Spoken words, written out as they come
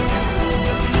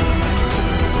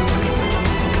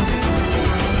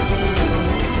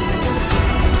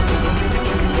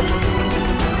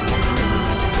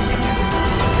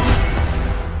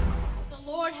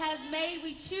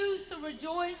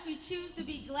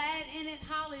glad in it.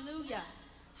 Hallelujah.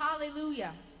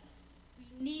 Hallelujah.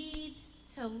 We need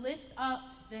to lift up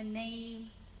the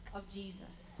name of Jesus.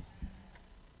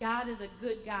 God is a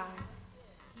good God.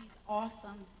 He's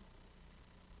awesome.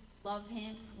 We love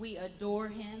him. We adore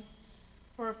him.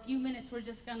 For a few minutes, we're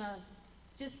just going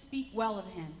to speak well of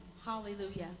him.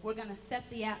 Hallelujah. We're going to set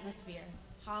the atmosphere.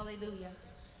 Hallelujah.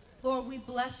 Lord, we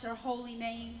bless your holy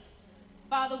name.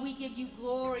 Father, we give you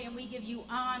glory and we give you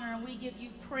honor and we give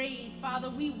you praise. Father,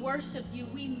 we worship you.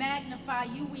 We magnify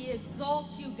you. We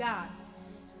exalt you, God.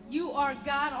 You are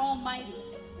God Almighty.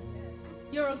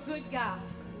 You're a good God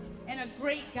and a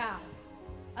great God.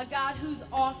 A God who's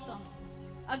awesome.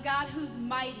 A God who's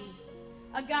mighty.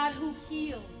 A God who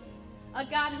heals. A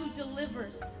God who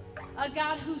delivers. A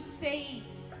God who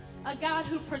saves. A God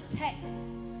who protects.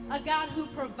 A God who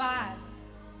provides.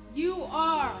 You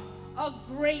are a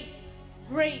great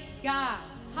God.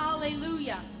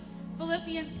 Hallelujah.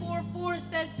 Philippians 4:4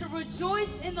 says to rejoice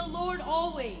in the Lord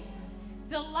always.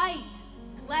 Delight,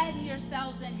 gladden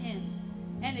yourselves in him.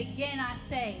 And again I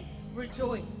say,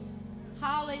 rejoice.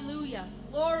 Hallelujah.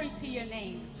 Glory to your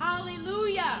name.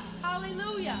 Hallelujah.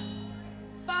 Hallelujah.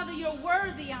 Father, you're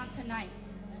worthy on tonight.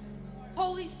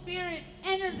 Holy Spirit,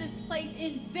 enter this place,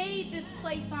 invade this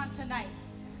place on tonight.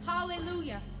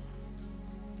 Hallelujah.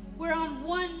 We're on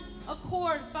one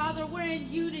accord, Father. We're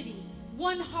in unity,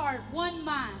 one heart, one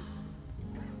mind,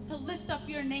 to lift up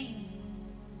your name,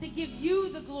 to give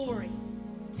you the glory,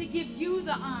 to give you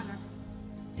the honor,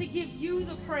 to give you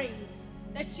the praise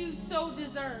that you so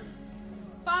deserve.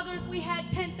 Father, if we had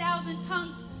 10,000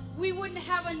 tongues, we wouldn't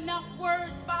have enough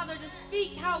words, Father, to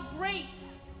speak how great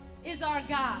is our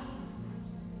God,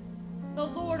 the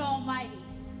Lord Almighty.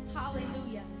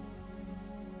 Hallelujah.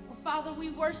 Well, Father, we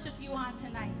worship you on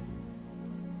tonight.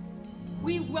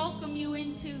 We welcome you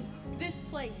into this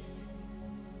place.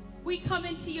 We come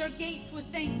into your gates with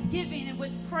thanksgiving and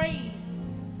with praise.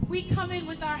 We come in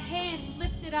with our hands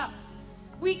lifted up.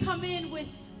 We come in with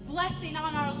blessing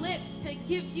on our lips to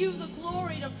give you the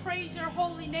glory, to praise your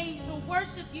holy name, to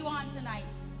worship you on tonight.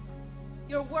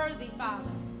 You're worthy, Father.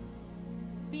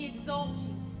 We exalt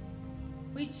you.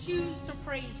 We choose to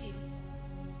praise you.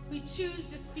 We choose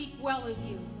to speak well of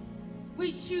you.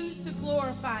 We choose to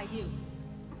glorify you.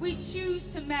 We choose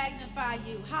to magnify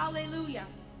you. Hallelujah.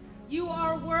 You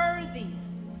are worthy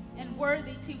and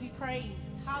worthy to be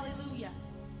praised. Hallelujah.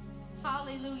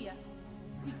 Hallelujah.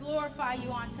 We glorify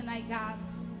you on tonight, God.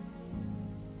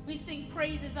 We sing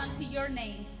praises unto your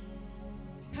name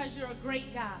because you're a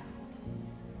great God,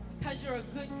 because you're a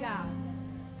good God,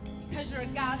 because you're a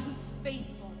God who's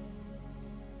faithful.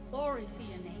 Glory to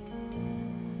your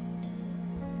name.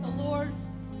 The Lord,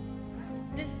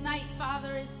 this night,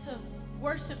 Father, is to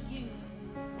worship you,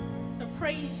 to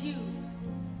praise you,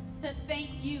 to thank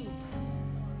you,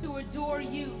 to adore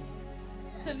you,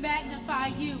 to magnify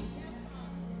you.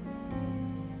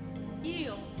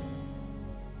 Yield.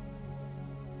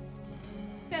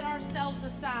 Set ourselves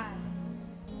aside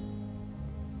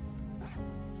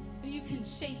so you can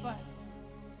shape us.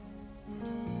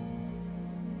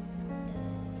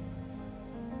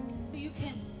 So you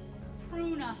can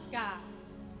prune us, God.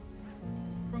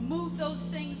 Remove those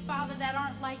things, Father, that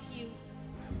aren't like you.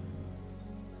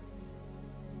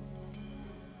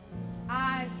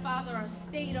 Eyes, Father, are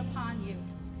stayed upon you.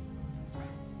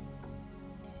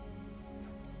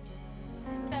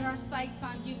 Set our sights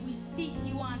on you. We seek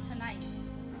you on tonight.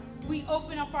 We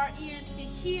open up our ears to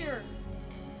hear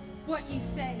what you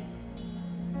say.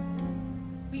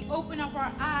 We open up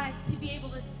our eyes to be able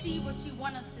to see what you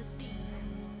want us to see.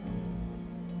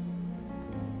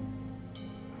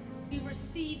 We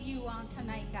receive you on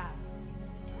tonight, God.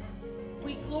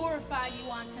 We glorify you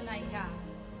on tonight, God.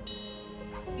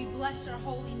 We bless your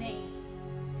holy name.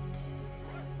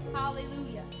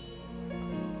 Hallelujah.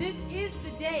 This is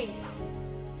the day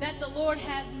that the Lord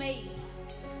has made,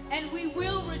 and we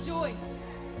will rejoice,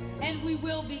 and we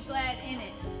will be glad in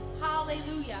it.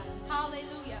 Hallelujah.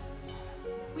 Hallelujah.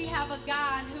 We have a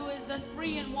God who is the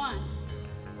 3-in-1.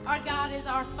 Our God is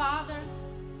our Father.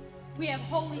 We have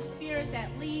Holy Spirit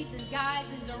that leads and guides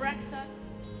and directs us.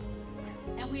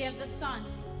 And we have the Son,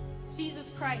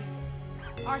 Jesus Christ,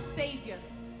 our Savior,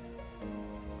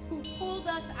 who pulled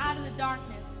us out of the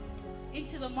darkness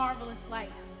into the marvelous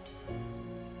light.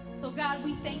 So God,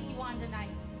 we thank you on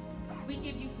tonight. We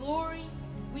give you glory,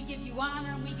 we give you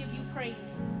honor, and we give you praise.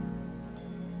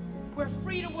 We're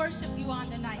free to worship you on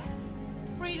tonight.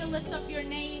 Free to lift up your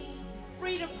name,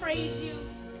 free to praise you,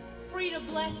 free to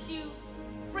bless you,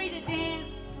 free to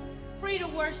dance, free to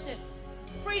worship,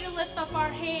 free to lift up our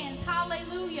hands.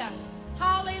 Hallelujah.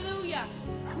 Hallelujah.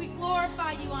 We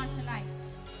glorify you on tonight.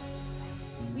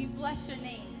 We We bless your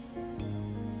name.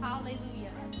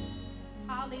 Hallelujah.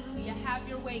 Hallelujah. Have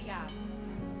your way, God.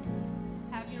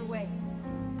 Have your way.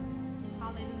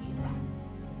 Hallelujah.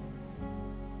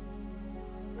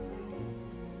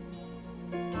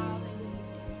 Hallelujah.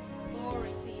 Glory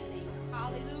to your name.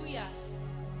 Hallelujah.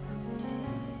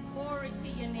 Glory to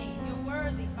your name. You're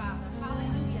worthy, Father.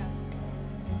 Hallelujah.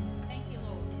 Thank you,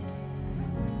 Lord.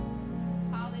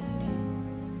 Hallelujah.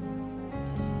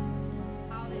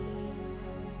 Hallelujah.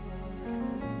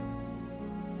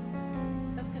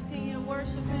 Let's continue to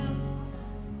worship him.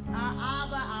 Our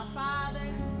Abba, our Father.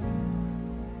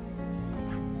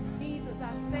 Jesus,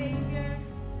 our Savior.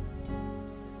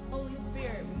 Holy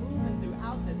Spirit moving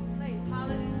throughout this place.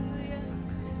 Hallelujah.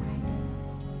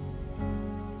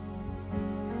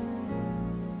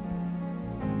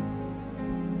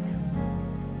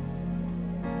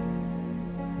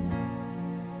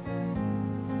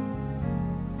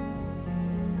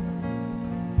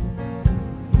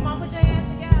 Come on, put your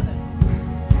hands together.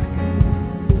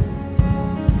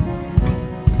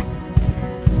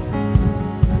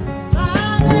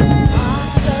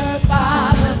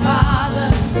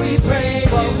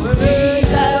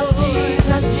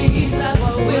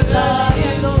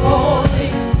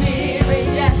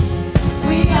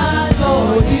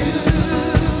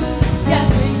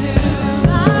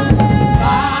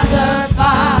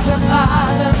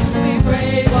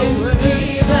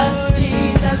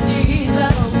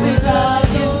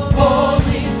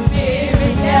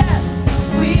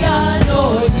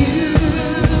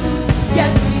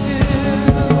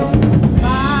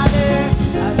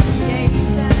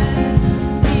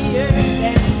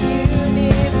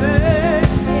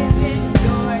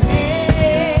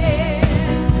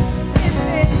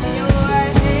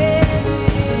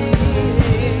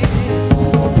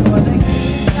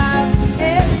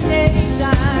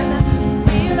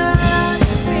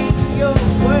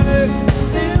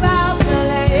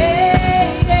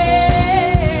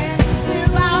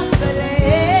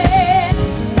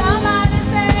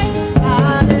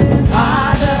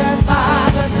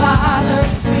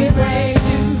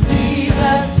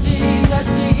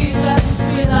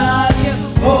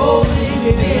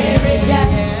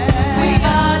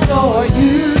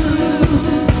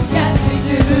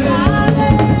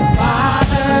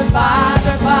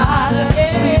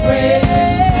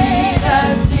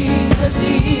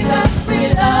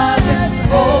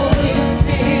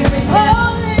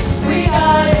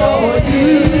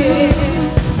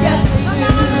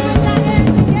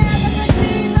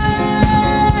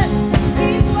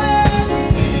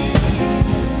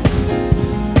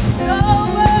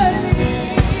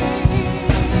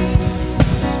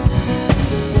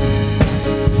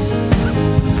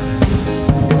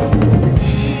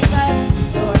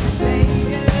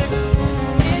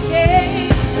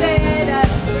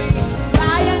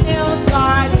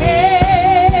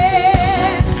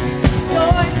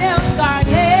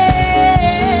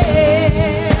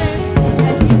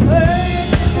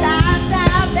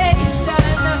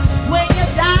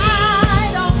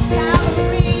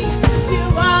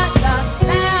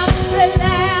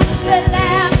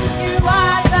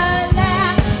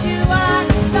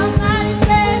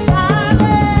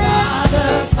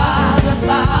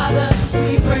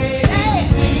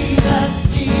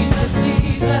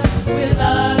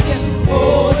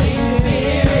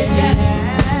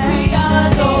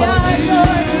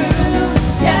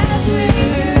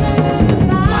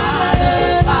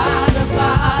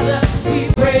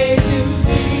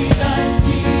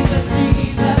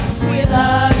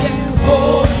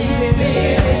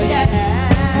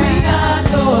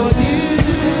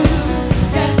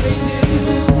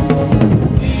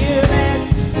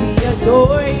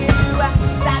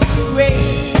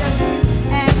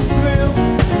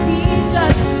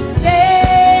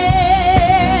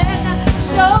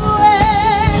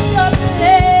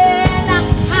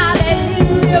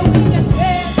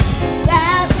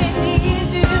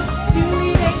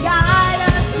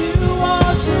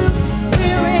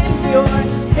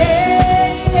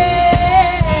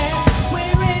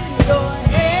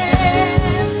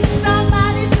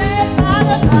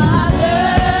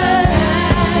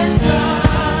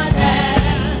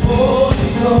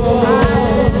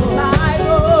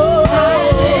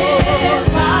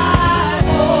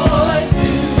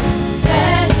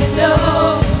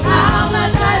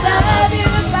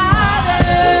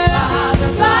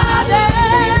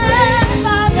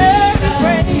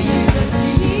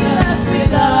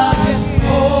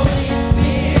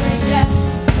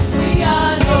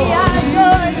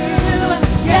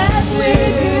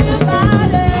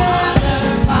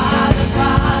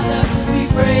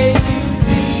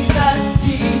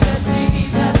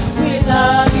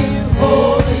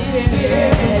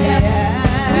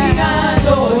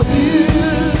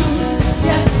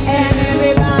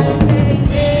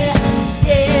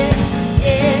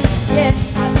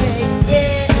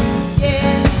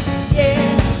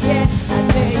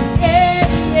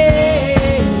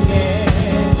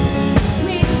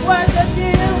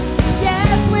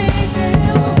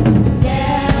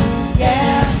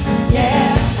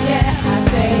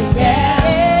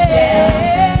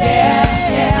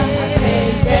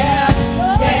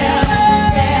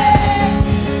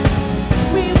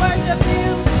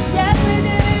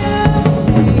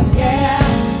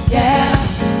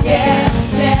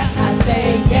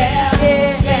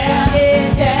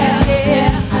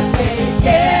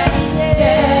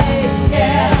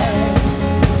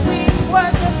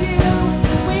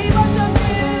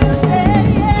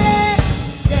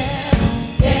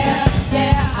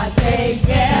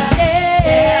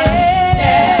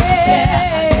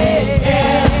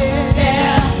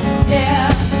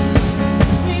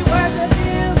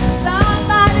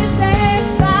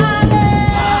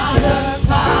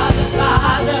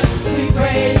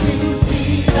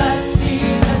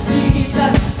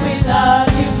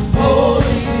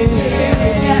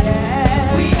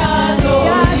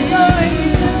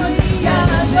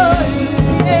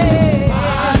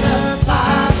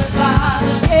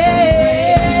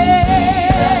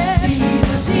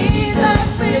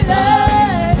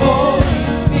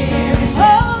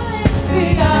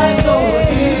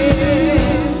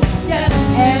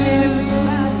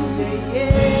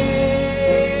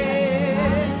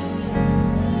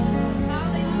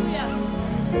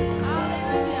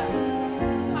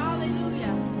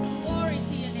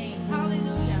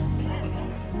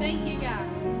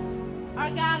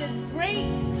 God is great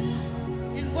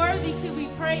and worthy to be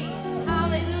praised.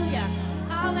 Hallelujah.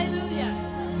 Hallelujah.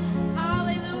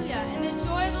 Hallelujah. And the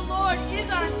joy of the Lord is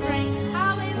our strength.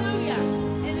 Hallelujah.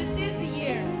 And this is the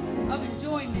year of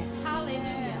enjoyment.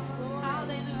 Hallelujah.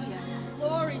 Hallelujah.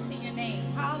 Glory to your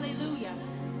name. Hallelujah.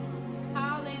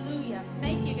 Hallelujah.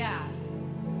 Thank you, God.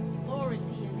 Glory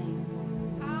to your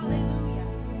name. Hallelujah.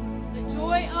 The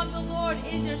joy of the Lord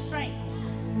is your strength.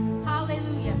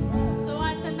 Hallelujah. So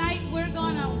on tonight, we're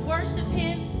going to worship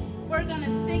him. We're going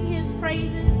to sing his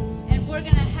praises. And we're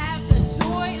going to have the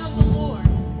joy of the Lord.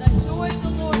 The joy of the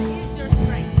Lord is your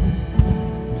strength.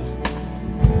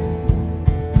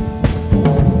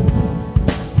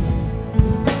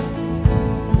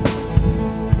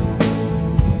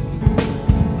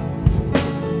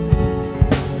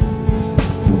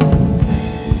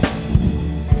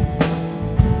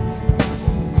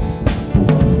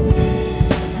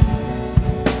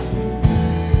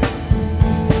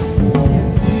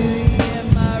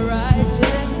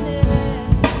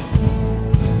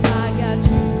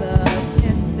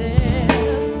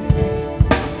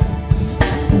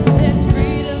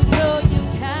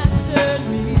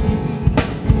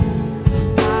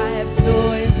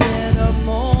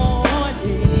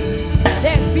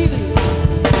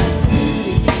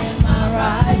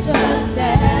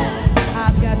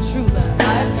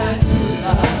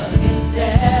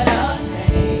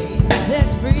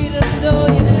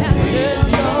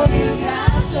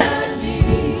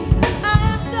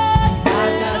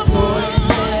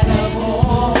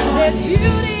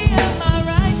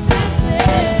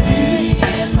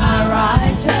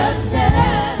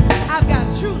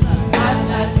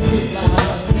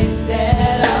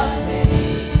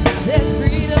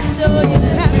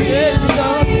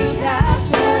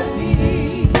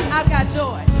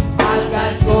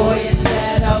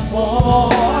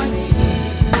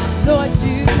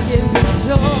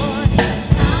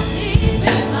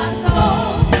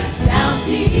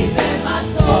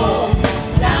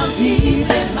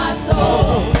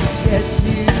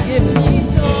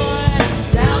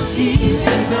 Down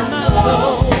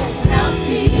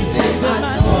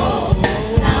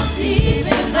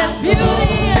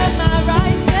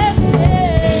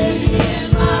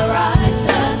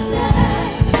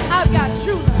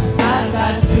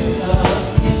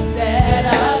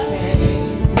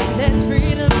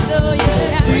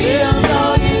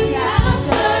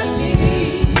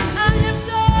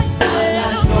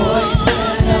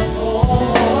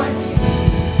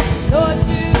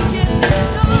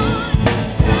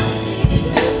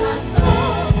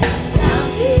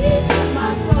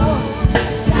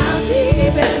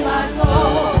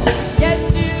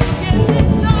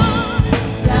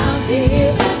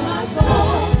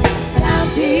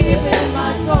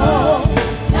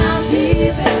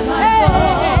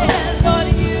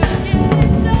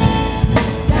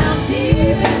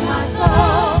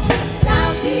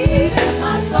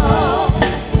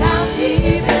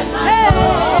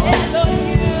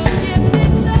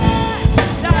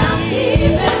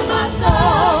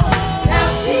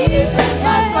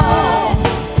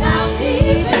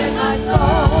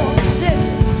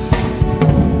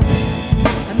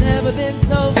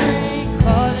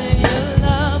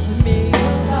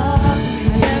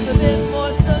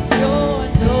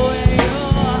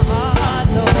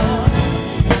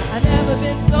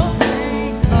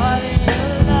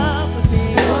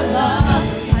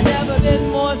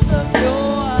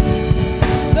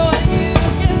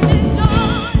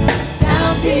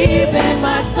deep in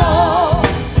my soul.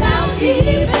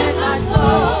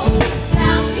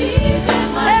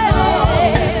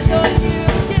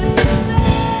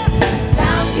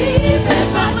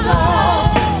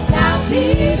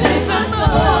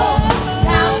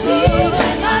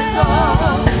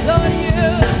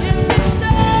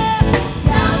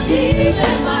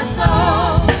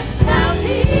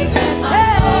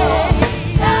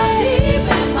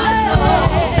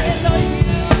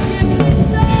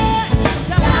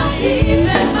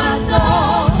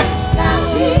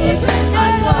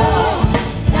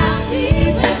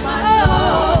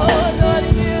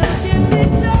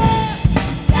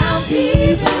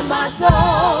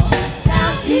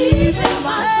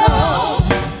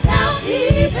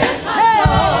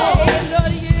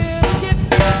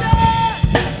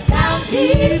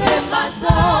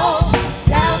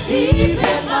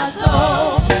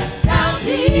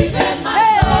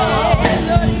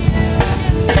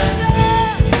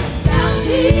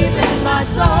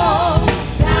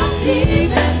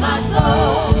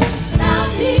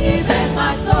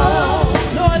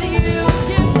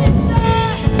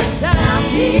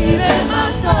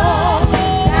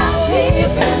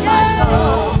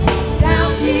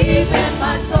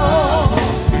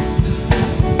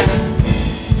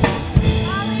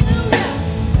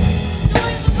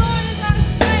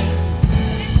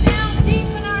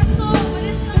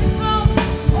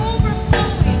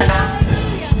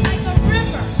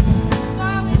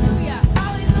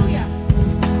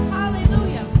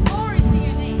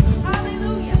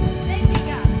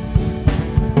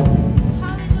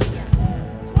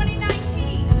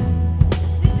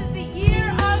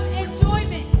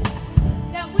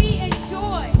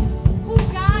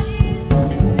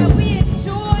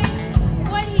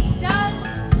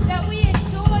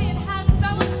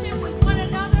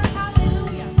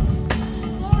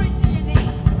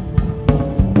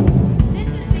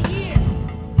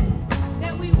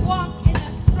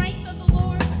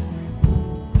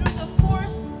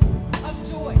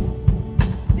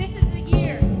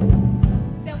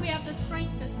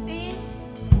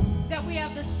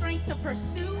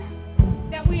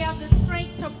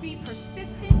 be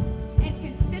persistent and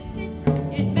consistent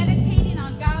in meditating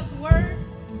on God's word,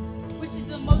 which is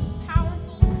the most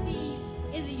powerful seed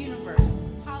in the universe.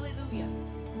 Hallelujah.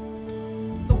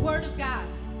 The word of God,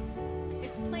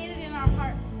 it's planted in our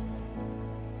hearts,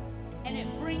 and it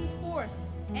brings forth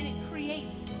and it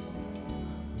creates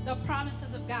the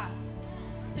promises of God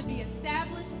to be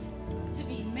established, to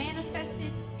be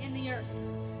manifested in the earth.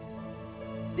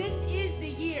 This is the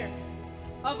year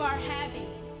of our having.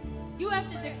 You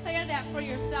have to declare that for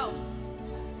yourself.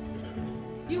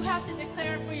 You have to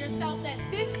declare it for yourself that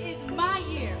this is my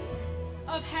year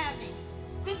of having.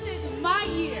 This is my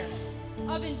year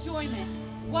of enjoyment.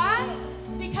 Why?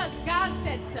 Because God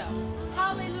said so.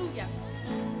 Hallelujah.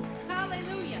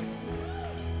 Hallelujah.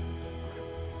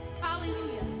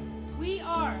 Hallelujah. We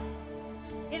are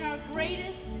in our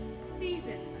greatest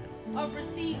season of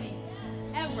receiving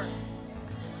ever.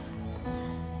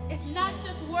 It's not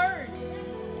just words.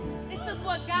 This is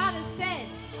what God has said.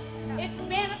 It's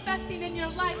manifesting in your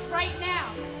life right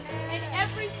now. And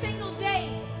every single day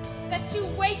that you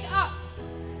wake up,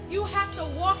 you have to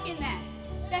walk in that.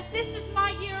 That this is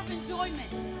my year of enjoyment.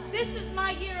 This is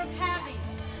my year of having.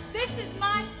 This is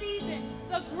my season,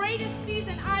 the greatest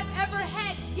season I've ever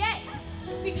had yet.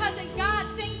 Because in God,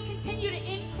 things continue to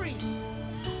increase.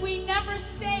 We never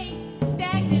stay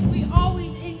stagnant. We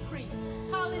always increase.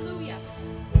 Hallelujah.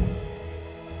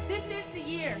 This is the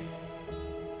year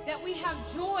that we have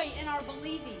joy in our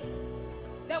believing,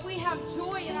 that we have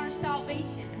joy in our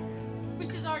salvation,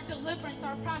 which is our deliverance,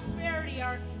 our prosperity,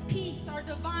 our peace, our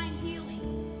divine healing.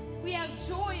 We have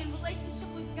joy in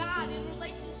relationship with God, in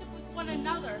relationship with one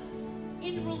another,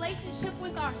 in relationship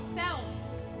with ourselves.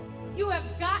 You have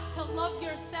got to love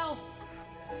yourself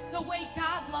the way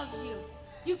God loves you.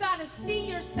 You got to see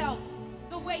yourself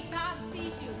the way God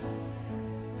sees you.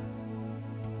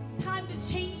 Time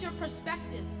to change your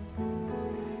perspective.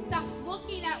 Stop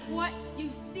looking at what you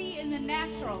see in the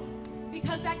natural,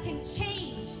 because that can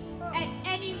change at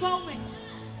any moment.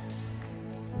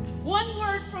 One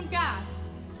word from God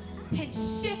can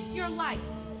shift your life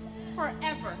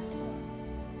forever.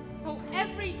 So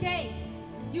every day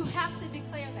you have to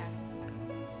declare that.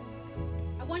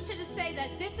 I want you to say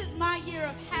that this is my year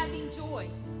of having joy.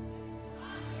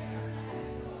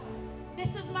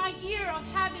 This is my year of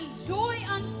having joy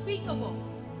unspeakable,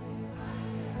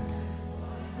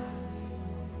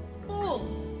 full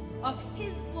of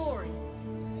His glory.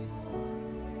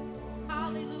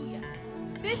 Hallelujah.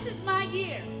 This is my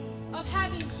year of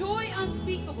having joy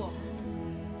unspeakable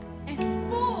and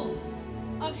full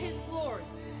of His glory.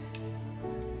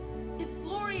 His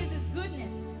glory is His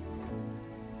goodness.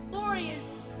 Glory is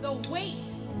the weight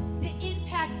to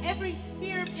impact every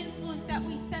sphere of influence that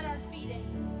we set our feet in.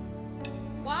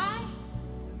 Why?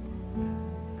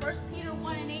 1 Peter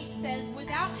 1:8 says,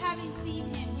 without having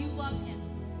seen Him, you love Him.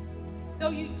 Though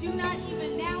you do not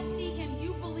even now see Him,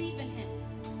 you believe in Him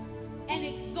and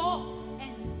exalt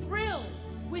and thrill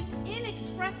with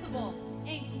inexpressible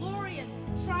and glorious,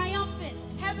 triumphant,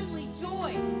 heavenly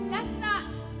joy. That's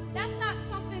not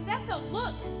something, that's a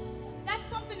look. That's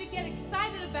something to get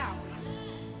excited about.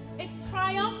 It's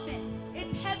triumphant.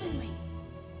 It's heavenly.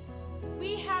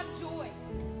 We have joy.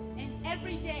 And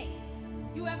every day,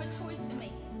 you have a choice to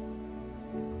make.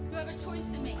 You have a choice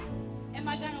to make. Am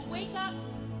I going to wake up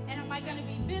and am I going to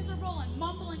be miserable and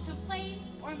mumble and complain?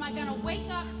 Or am I going to wake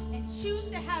up and choose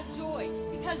to have joy?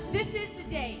 Because this is the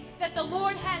day that the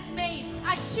Lord has made.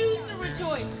 I choose to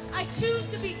rejoice. I choose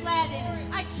to be glad in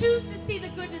it. I choose to see the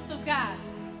goodness of God.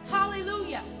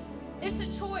 Hallelujah. It's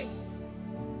a choice.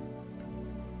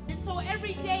 And so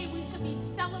every day we should be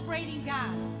celebrating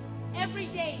God. Every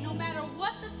day, no matter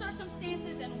what the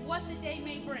circumstances and what the day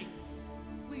may bring,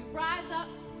 we rise up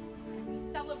and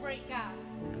we celebrate God.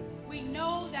 We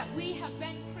know that we have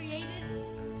been created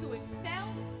to excel,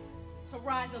 to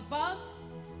rise above,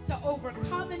 to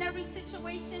overcome in every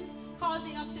situation,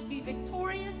 causing us to be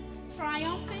victorious,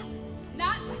 triumphant,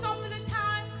 not some of the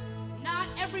time, not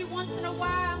every once in a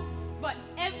while, but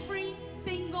every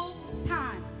single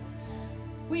time.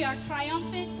 We are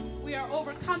triumphant, we are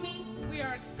overcoming, we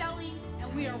are excelling,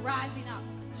 and we are rising up.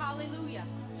 Hallelujah.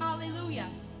 Hallelujah.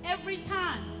 Every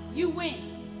time you win.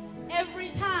 Every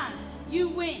time you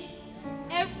win.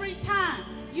 Every time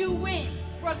you win.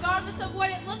 Regardless of what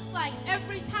it looks like,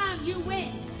 every time you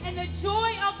win. And the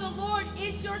joy of the Lord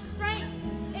is your strength.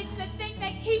 It's the thing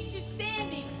that keeps you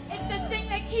standing. It's the thing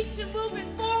that keeps you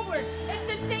moving forward.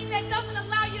 It's the thing that doesn't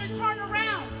allow you to turn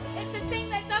around. It's the thing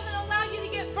that doesn't allow you to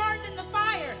get burned in the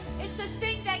fire. It's the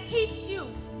thing that keeps you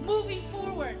moving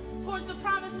forward towards the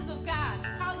promises of God.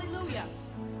 Hallelujah.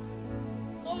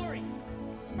 Glory.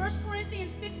 1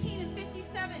 Corinthians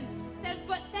 15:57 says,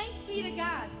 but to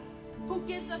God who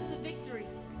gives us the victory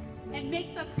and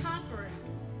makes us conquerors.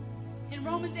 In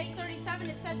Romans 8:37,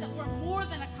 it says that we're more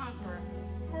than a conqueror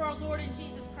for our Lord and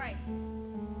Jesus Christ.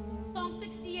 Psalm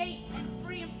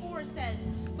 68:3-4 says,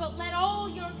 "But let all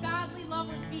your godly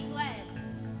lovers be glad.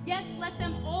 Yes, let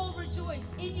them all rejoice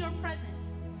in your presence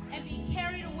and be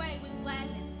carried away with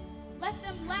gladness. Let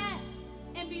them laugh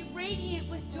and be radiant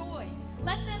with joy.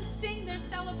 Let them sing their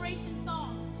celebration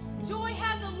songs. Joy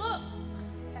has a look.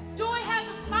 Joy has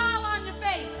a smile on your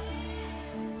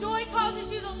face. Joy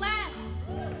causes you to laugh.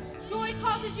 Joy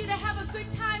causes you to have a good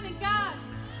time in God.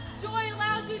 Joy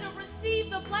allows you to receive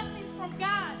the blessings from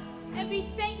God and be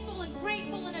thankful and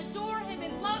grateful and adore Him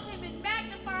and love Him and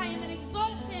magnify Him and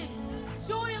exalt Him.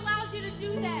 Joy allows you to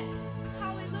do that.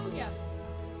 Hallelujah.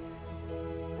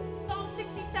 Psalm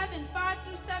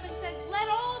 67:5-7 says, let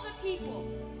all the people,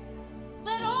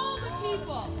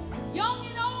 young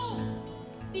and old,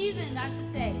 seasoned, I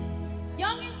should say,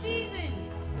 young and seasoned,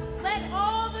 let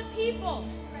all the people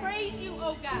praise you,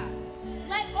 O God.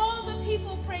 Let all the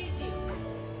people praise you.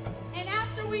 And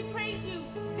after we praise you,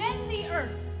 then the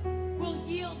earth will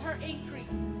yield her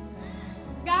increase.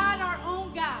 God, our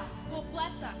own God, will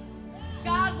bless us.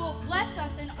 God will bless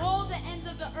us, and all the ends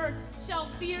of the earth shall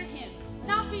fear Him.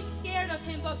 Not be scared of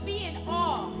Him, but be in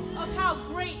awe of how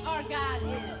great our God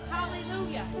is.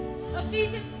 Hallelujah.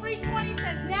 Ephesians 3:20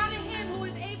 says, now to Him who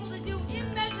is able to do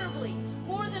immeasurably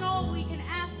more than all we can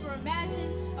ask or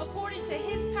imagine, according to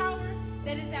His power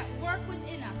that is at work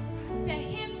within us. To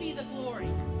Him be the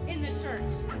glory in the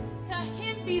church. To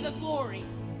Him be the glory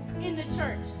in the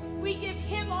church. We give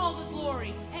Him all the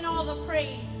glory and all the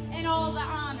praise and all the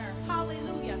honor.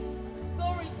 Hallelujah.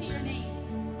 Glory to your name.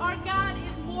 Our God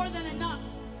is more than enough.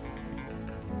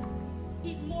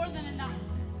 He's more than enough.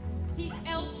 He's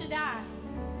El Shaddai,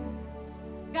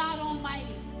 God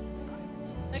Almighty,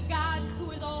 the God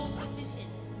who is all sufficient,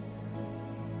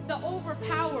 the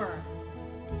overpowerer,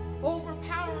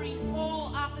 overpowering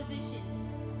all opposition.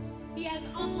 He has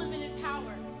unlimited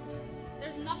power.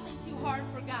 There's nothing too hard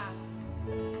for God.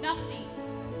 Nothing.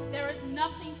 There is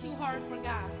nothing too hard for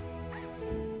God.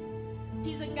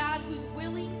 He's a God who's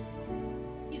willing.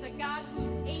 He's a God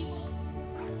who's able.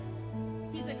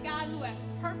 He's a God who has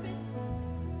purpose.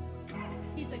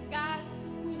 He's a God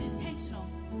who's intentional.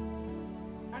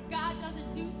 Our God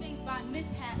doesn't do things by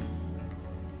mishap.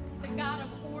 He's a God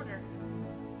of order.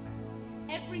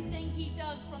 Everything He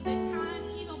does from the time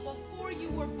even before you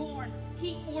were born,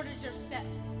 He ordered your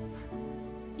steps.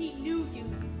 He knew you.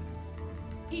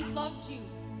 He loved you.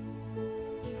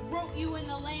 He wrote you in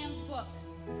the Lamb's book.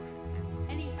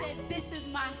 And He said, this is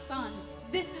my son.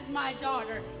 This is my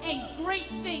daughter. And great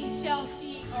things shall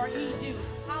she or he do.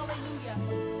 Hallelujah.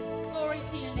 Glory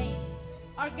to your name.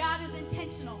 Our God is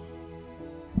intentional.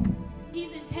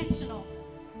 He's intentional.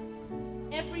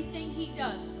 Everything He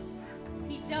does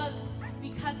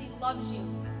because He loves you.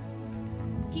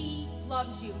 He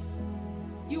loves you.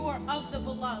 You are of the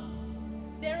beloved.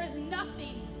 There is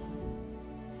nothing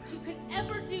you could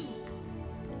ever do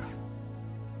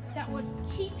that would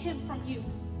keep Him from you.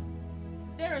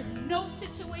 There is no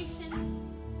situation,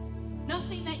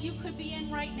 nothing that you could be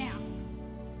in right now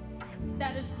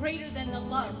that is greater than the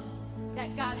love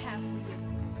that God has for you.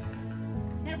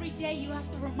 And every day you have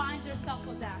to remind yourself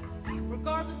of that.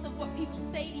 Regardless of what people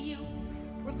say to you,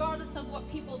 regardless of what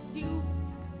people do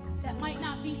that might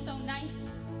not be so nice,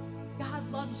 God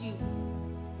loves you.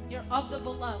 You're of the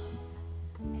beloved,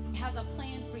 and He has a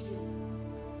plan for you.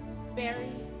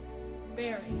 Very,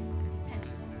 very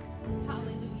intentional.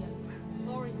 Hallelujah.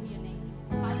 Glory to your name.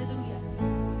 Hallelujah.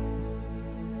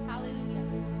 Hallelujah.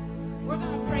 We're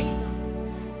going to praise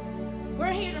Him.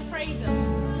 We're here to praise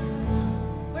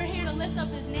Him. We're here to lift up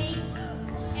His name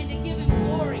and to give Him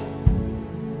glory.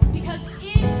 Because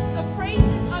in the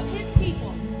praises of His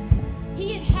people,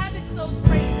 He inhabits those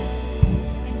praises.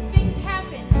 And things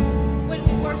happen when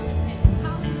we worship Him.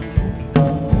 Hallelujah.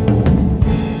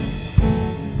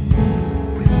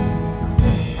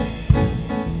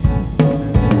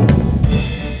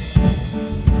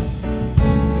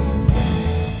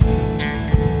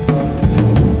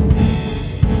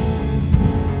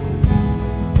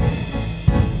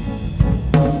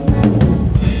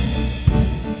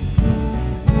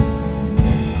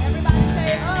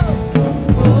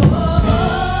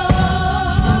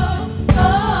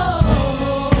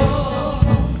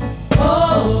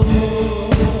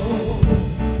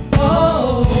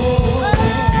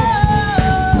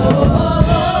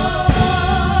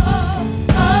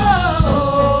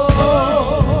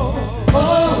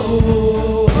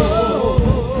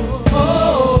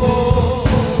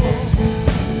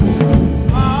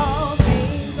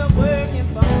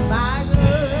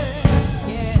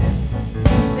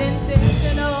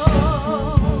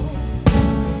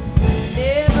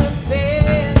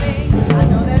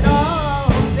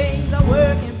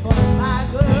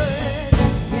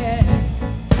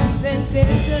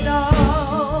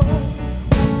 intentional,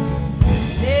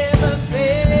 never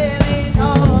failing.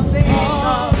 All things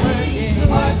are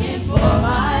working for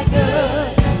my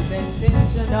good. He's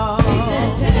intentional. He's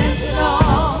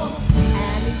intentional.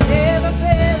 And he's never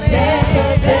failing.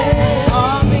 Never failing.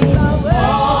 All things are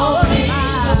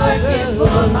working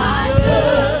for my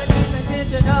good. He's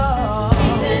intentional.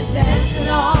 He's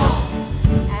intentional.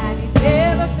 And he's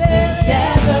never failing.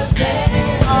 Never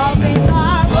failing. All things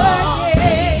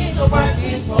are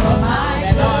working for my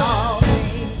good. All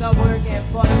things are working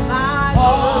for my good.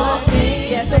 All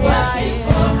things are working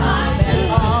for my good.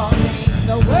 All things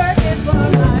are working for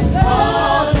my good.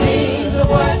 All things are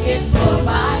working for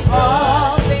my good.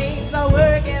 All things are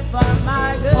working for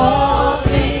my good. All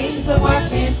things are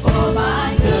working for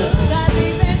my good. 'Cause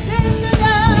he's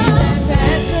intentional. He's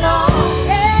intentional.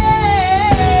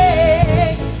 Yeah.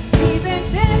 He's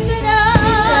intentional.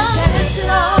 He's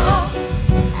intentional.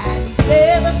 And he's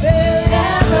never failing.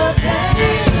 Never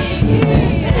failing. He's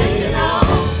intentional.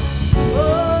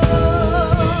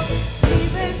 Oh,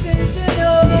 he's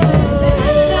intentional. He's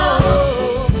intentional.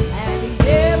 And he's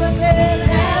never failing.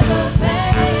 Never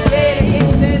failing. He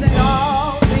said that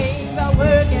all things are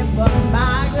working for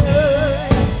my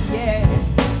good. Yeah,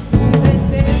 he's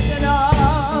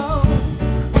intentional.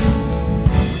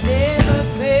 Never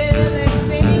failing.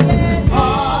 Sing it.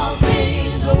 All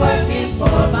things are working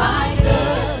for my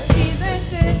good. He's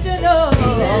intentional.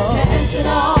 He's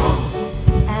intentional.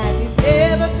 And he's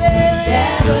never failing.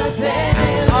 Never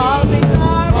failing. All things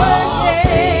are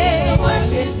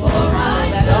working for my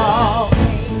good. All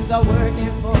things are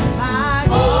working for my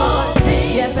good. All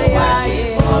things yes, they are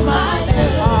working for my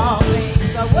good. All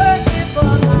things are working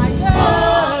for my good.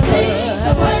 All things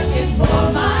are working for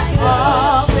my good.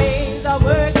 All things are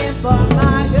working for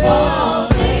my good. All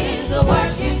things are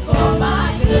working for my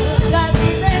good. 'Cause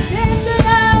he's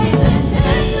intentional. He's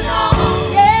intentional.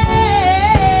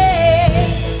 Yeah.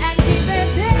 And he's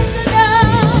intentional.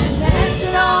 He's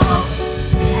intentional.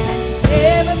 And he's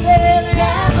never failing.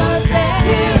 Never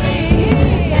failing. He's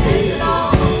intentional.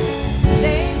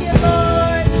 Thank you,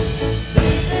 Lord.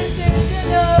 He's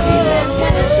intentional. He's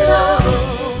intentional.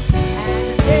 And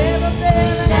he's never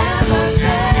failing. Never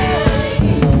failing.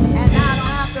 And I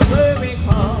don't have to worry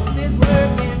 'cause it's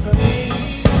working for me.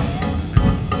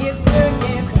 It's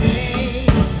working for me.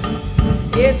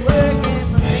 It's working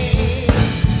for me.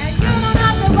 And you don't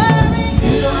have to worry.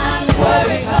 You don't have to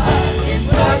worry 'cause it's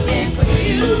working for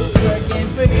you. Working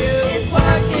for you. It's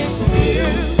working for you.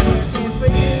 Working for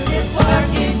you. It's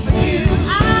working for you.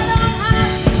 I don't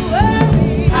have to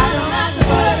worry. I don't have to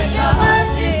worry 'cause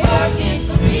it's working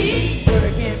for me.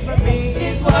 Working for me.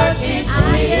 It's working for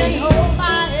me. I can hold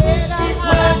my head up. It's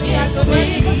working for me.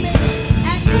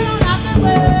 And you don't have to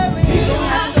worry. You don't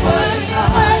have to worry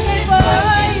 'cause it's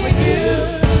working for you.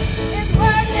 It's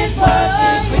working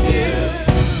for you.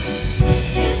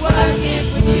 It's working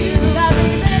for you. 'Cause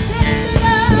he's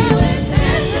intentional. He's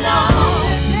intentional.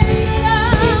 He's intentional.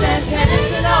 He's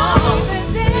intentional. He's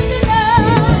intentional.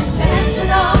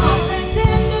 He's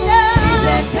intentional. He's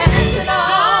intentional.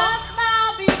 I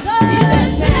smile because he's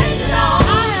intentional.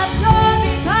 I have joy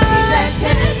because he's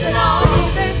intentional.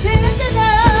 He's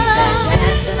intentional. He's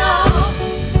intentional.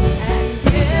 And he's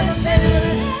never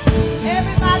failing.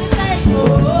 Everybody say,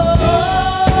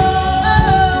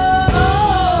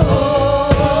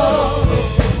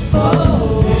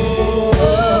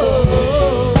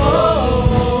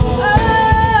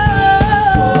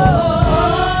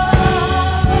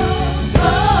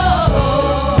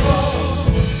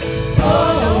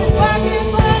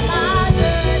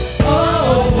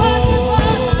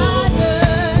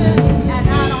 and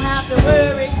I don't have to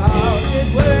worry 'cause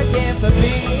it's working for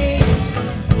me.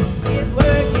 It's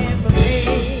working for me.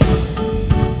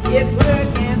 It's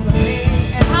working for me.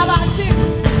 And how about you?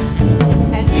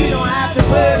 And you don't have to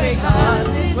worry 'cause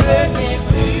it's working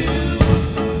for you.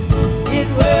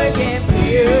 It's working for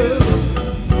you.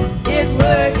 It's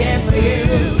working for you.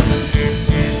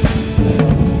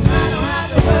 I don't have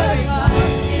to worry 'cause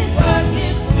it's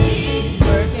working for me.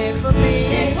 Working for me.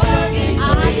 It's working for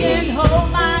me. I can hold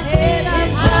my head up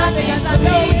high because I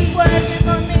know it's working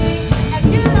for me. And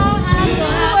you don't have to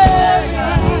worry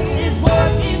 'cause it's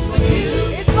working for you.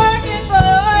 It's working for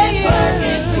you. It's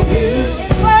working for you.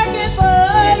 It's working for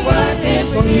you. It's working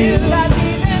for you.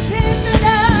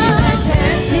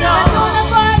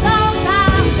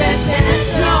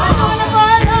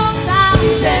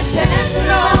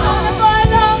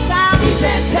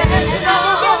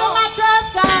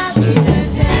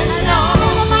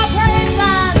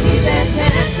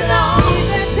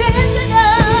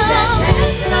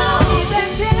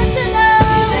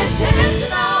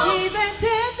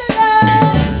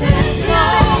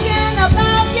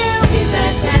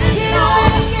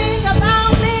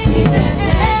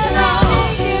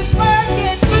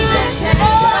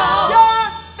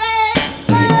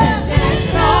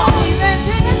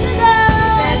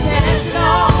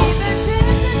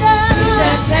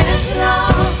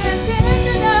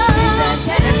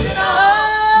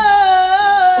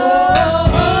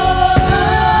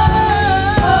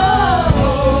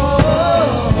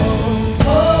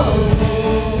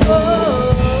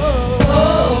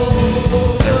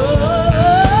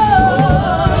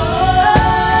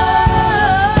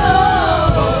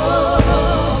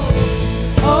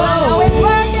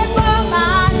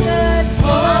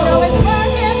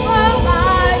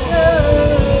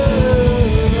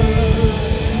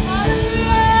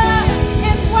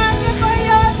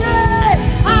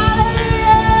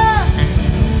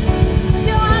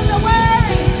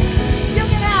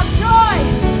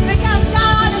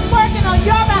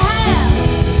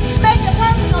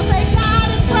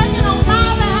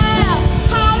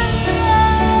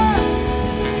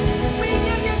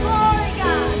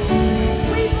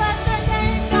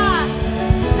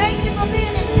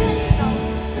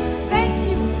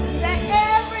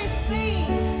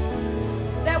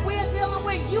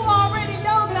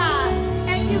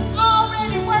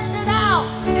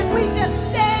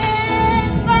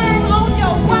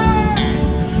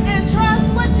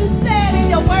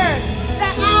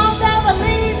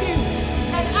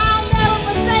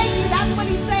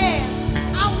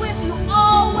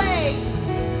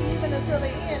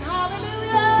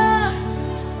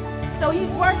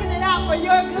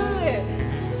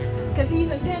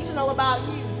 about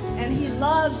you, and he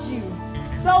loves you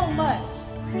so much.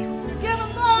 Give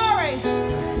him glory.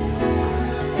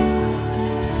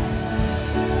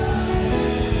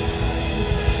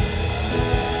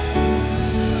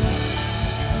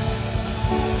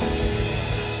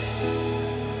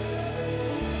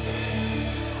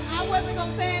 I wasn't going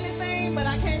to say anything, but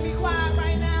I can't be quiet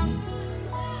right now.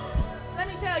 Let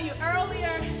me tell you,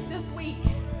 earlier this week,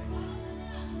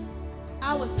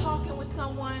 I was talking with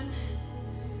someone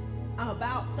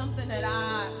about something that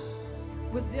I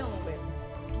was dealing with.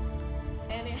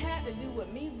 And it had to do with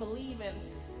me believing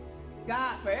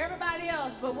God for everybody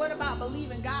else, but what about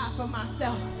believing God for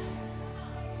myself?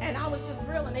 And I was just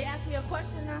real, and they asked me a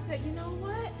question, and I said, you know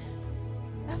what?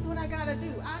 That's what I gotta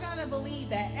do. I gotta believe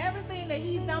that everything that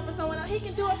he's done for someone else, he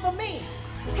can do it for me.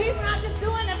 He's not just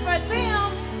doing it for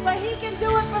them, but he can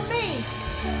do it for me.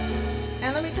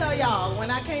 And let me tell y'all,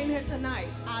 when I came here tonight,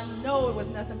 I know it was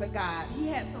nothing but God. He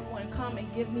had someone come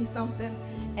and give me something,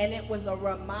 and it was a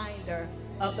reminder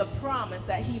of the promise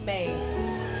that he made.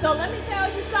 So let me tell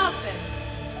you something.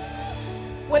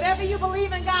 Whatever you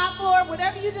believe in God for,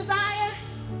 whatever you desire,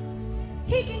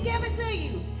 he can give it to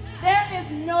you. There is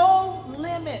no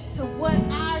limit to what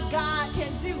our God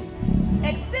can do.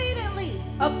 Exceedingly,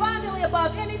 abundantly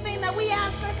above anything that we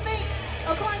ask or think,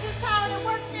 according to his power that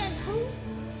works in who?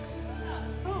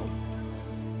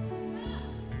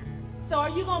 So are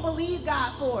you going to believe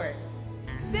God for it?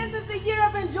 This is the year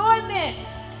of enjoyment.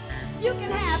 You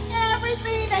can have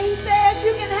everything that he says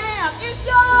you can have. It's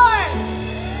yours.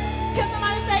 Can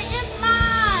somebody say, it's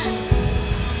mine?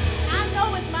 I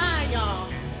know it's mine, y'all.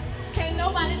 Can't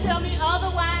nobody tell me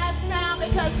otherwise now,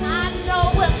 because I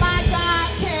know what my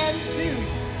God can do.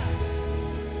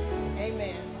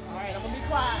 Amen. All right, I'm going to be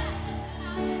quiet.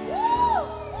 Woo!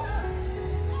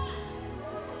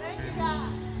 Thank you, God.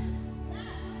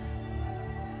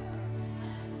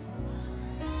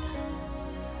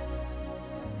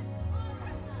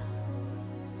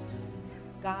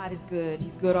 God is good.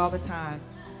 He's good all the time.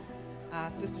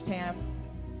 Sister Tam,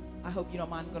 I hope you don't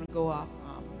mind. I'm going to go off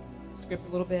script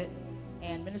a little bit.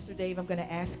 And Minister Dave, I'm going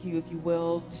to ask you, if you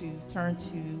will, to turn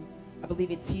to, I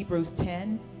believe it's Hebrews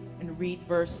 10, and read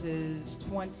verses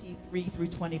 23 through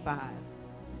 25.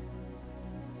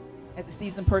 As a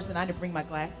seasoned person, I didn't bring my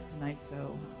glasses tonight,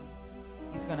 so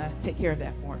he's going to take care of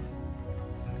that for me.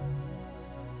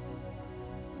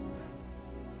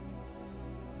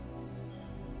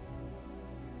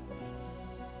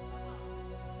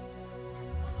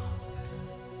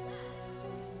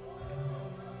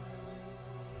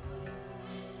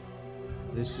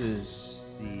 This is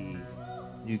the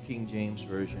New King James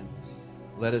Version.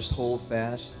 Let us hold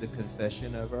fast the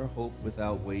confession of our hope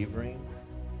without wavering.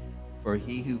 For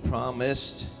he who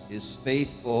promised is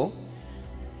faithful.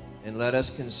 And let us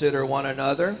consider one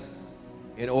another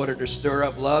in order to stir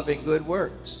up love and good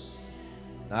works,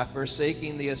 not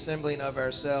forsaking the assembling of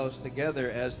ourselves together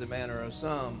as the manner of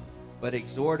some, but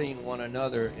exhorting one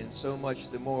another, and so much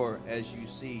the more as you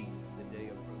see the day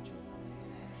approaching.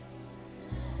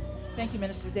 Thank you,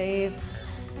 Minister Dave.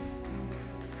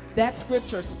 That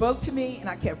scripture spoke to me, and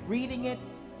I kept reading it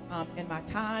in my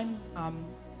time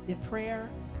in prayer,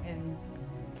 and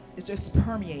it's just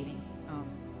permeating.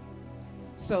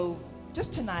 So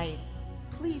just tonight,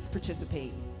 please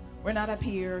participate. We're not up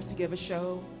here to give a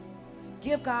show.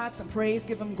 Give God some praise,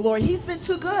 give him glory. He's been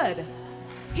too good.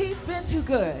 He's been too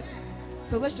good.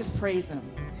 So let's just praise him.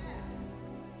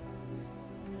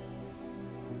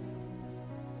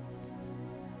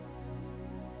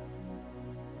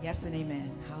 Yes and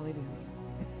amen. Hallelujah.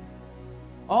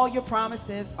 All your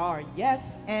promises are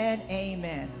yes and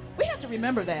amen. We have to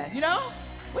remember that, you know?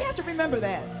 We have to remember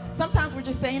that. Sometimes we're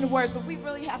just saying the words, but we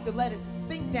really have to let it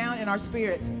sink down in our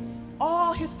spirits.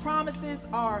 All his promises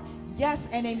are yes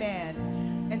and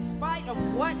amen. In spite of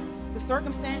what the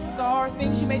circumstances are,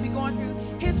 things you may be going through,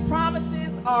 his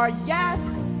promises are yes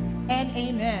and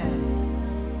amen.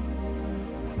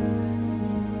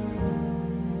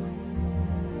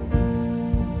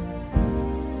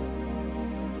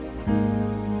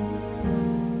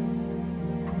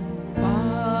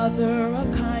 Father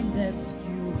of kindness,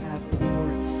 you have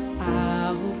poured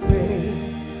out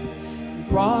grace. You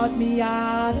brought me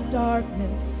out of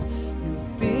darkness. You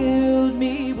filled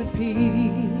me with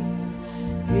peace.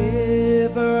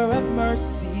 Giver of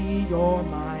mercy, you're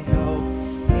my help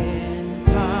in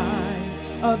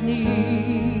time of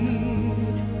need.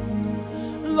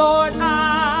 Lord,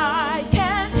 I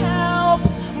can't help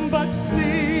but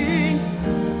sing.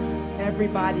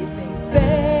 Everybody sing,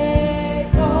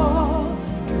 faithful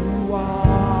you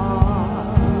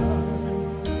are.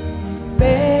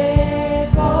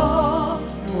 Faithful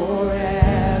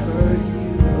forever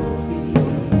you will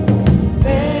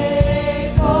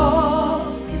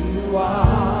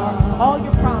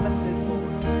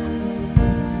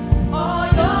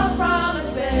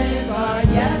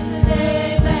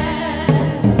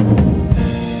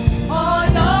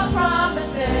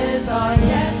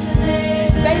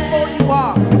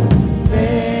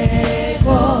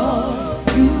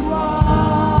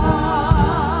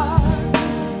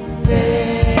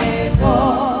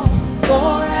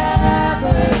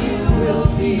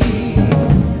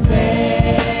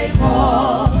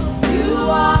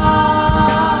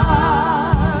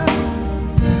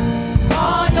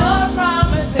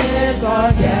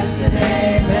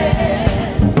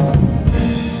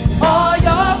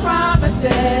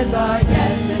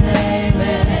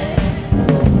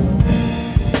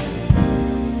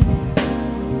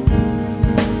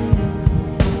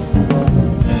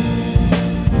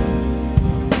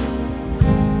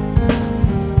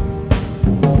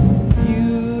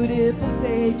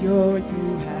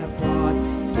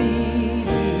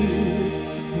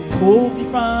pulled me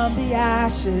from the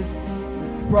ashes,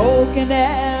 broken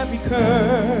every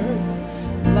curse.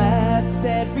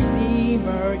 Blessed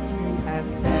Redeemer, you have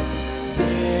set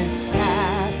this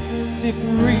captive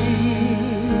free.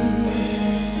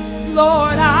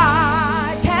 Lord,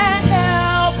 I can't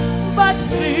help but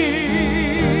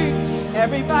sing.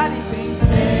 Everybody sing.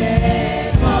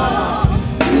 Faithful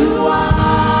you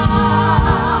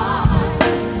are,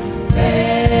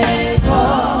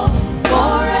 faithful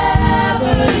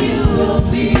forever you will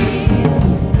be.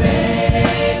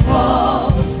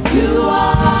 Faithful you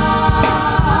are.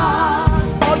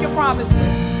 All your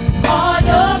promises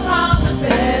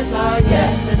are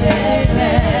yes and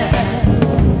amen.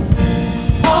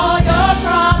 All your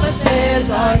promises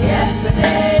are yes and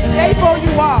amen. Faithful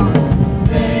you are.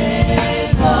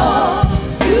 Faithful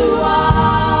you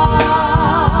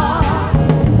are.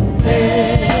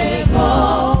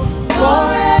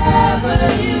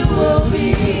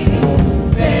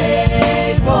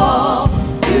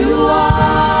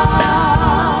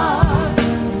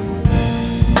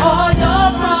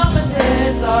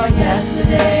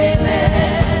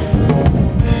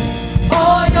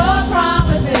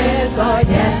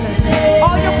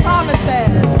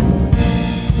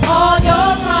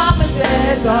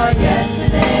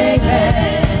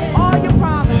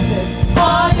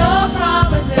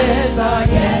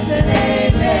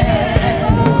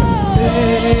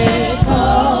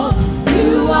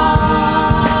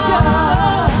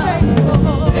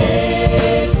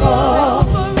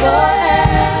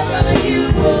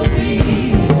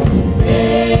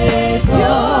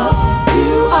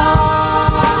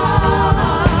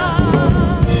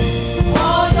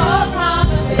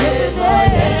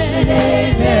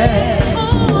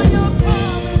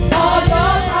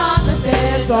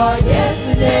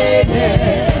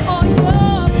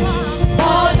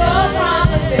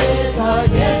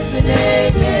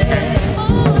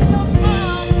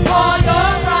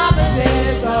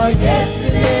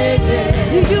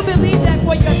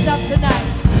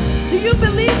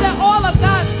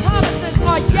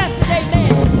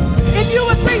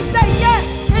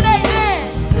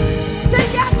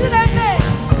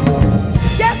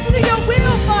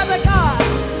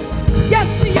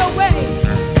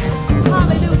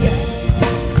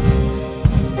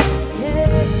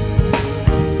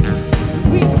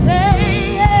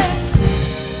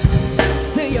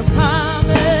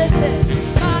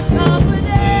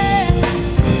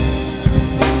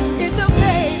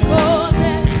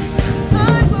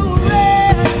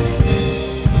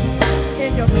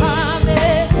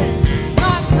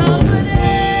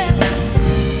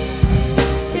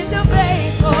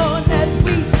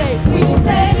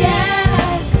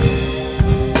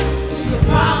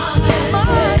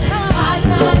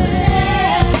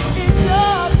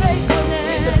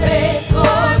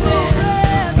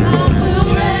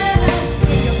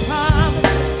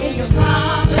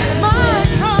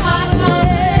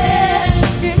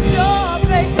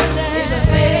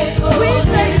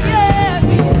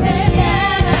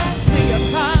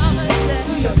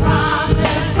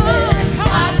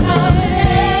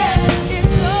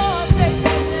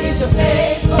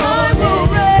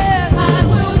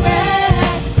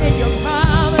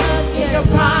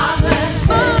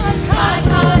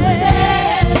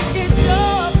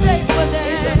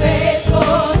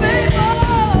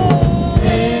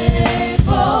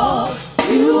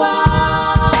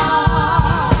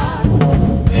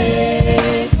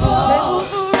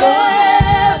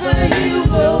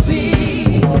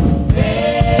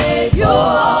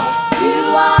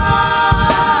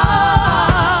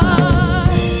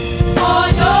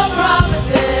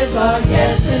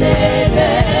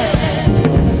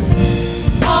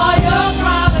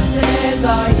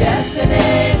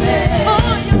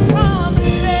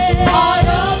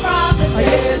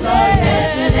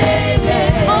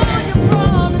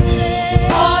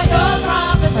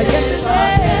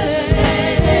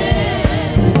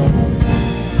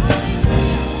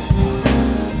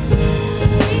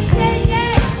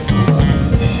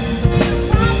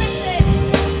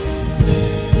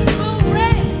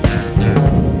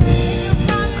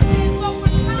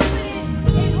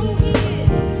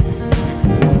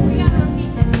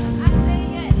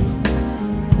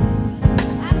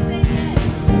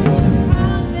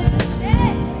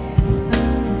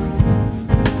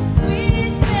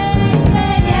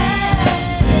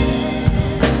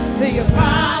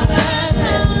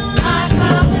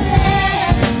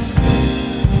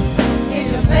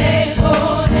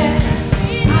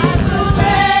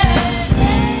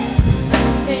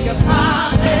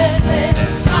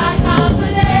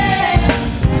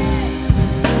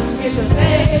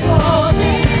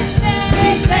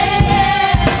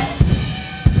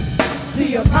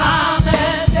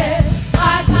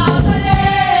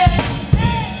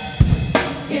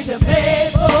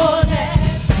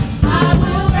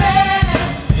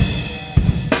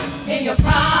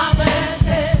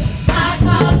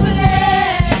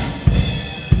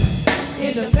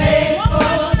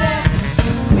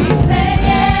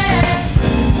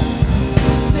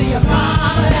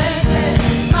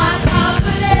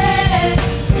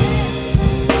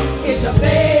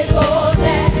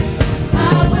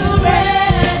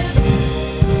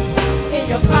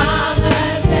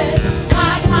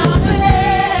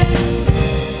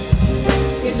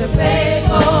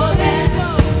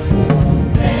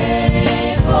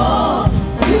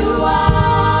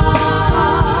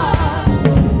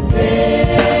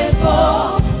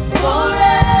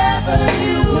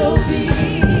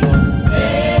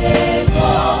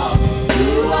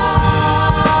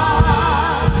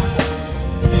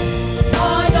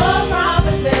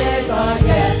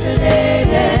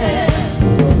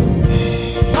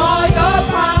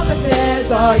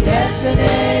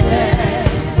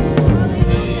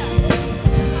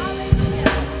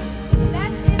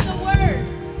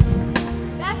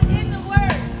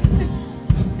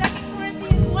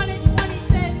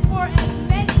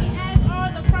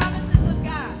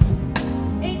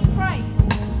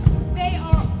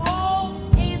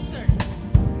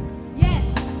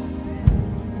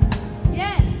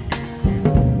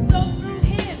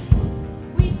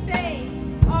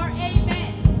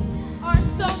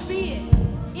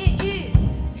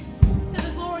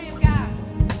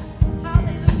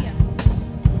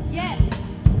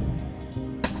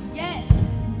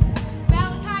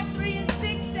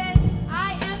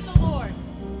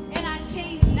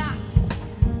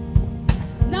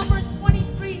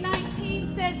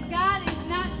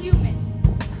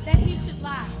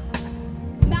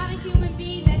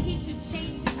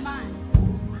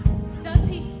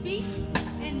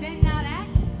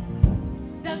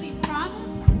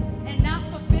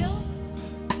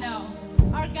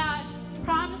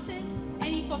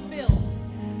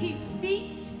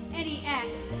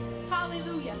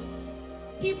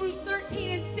 Hebrews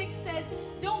 13:6 says,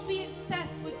 don't be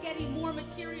obsessed with getting more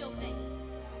material things.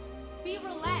 Be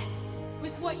relaxed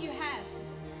with what you have.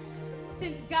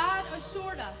 Since God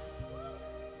assured us,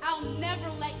 I'll never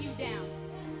let you down.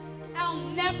 I'll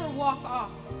never walk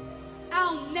off.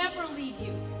 I'll never leave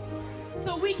you.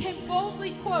 So we can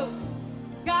boldly quote,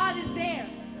 God is there,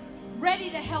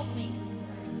 ready to help me.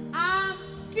 I'm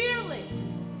fearless,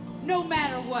 no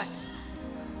matter what.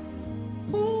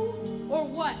 Who or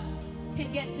what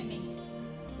can get to me?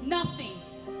 Nothing,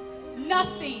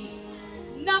 nothing,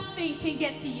 nothing can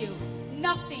get to you.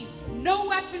 Nothing. No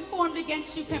weapon formed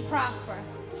against you can prosper.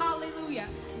 Hallelujah.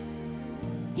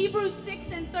 Hebrews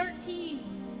 6:13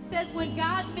 says when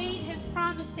God made his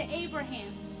promise to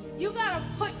Abraham, you got to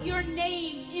put your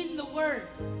name in the word.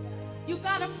 You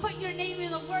got to put your name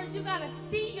in the word. You got to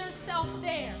see yourself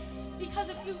there. Because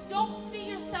if you don't see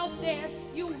yourself there,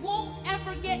 you won't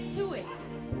ever get to it.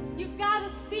 You got to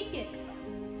speak it.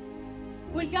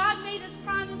 When God made his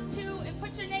promise to, and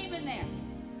put your name in there,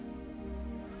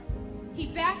 he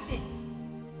backed it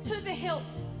to the hilt,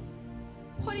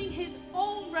 putting his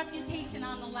own reputation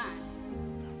on the line.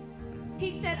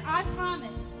 He said, I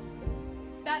promise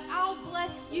that I'll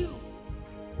bless you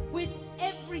with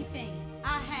everything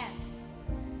I have.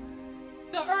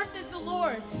 The earth is the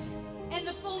Lord's and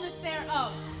the fullness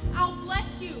thereof. I'll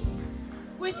bless you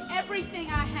with everything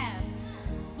I have.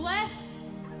 Bless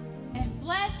and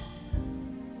bless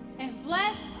and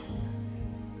bless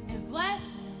and bless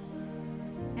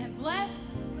and bless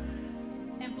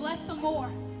and bless some more.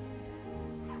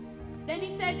 Then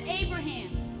he says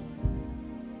Abraham.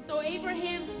 So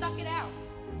Abraham stuck it out.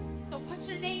 So put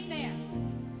your name there.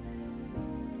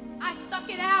 I stuck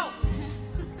it out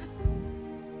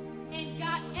and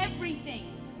got everything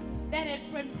that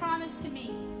had been promised to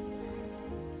me.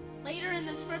 Later in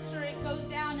the scripture, it goes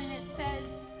down and it says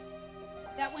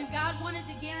that when God wanted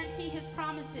to guarantee his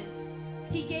promises,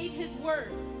 he gave his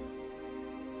word,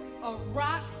 a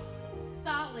rock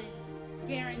solid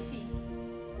guarantee.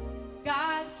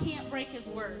 God can't break his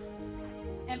word.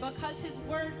 And because his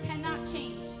word cannot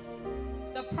change,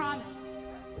 the promise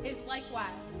is likewise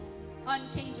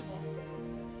unchangeable.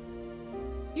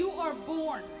 You are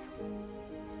born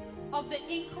of the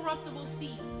incorruptible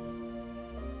seed.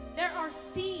 There are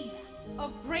seeds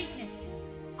of greatness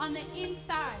on the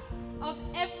inside of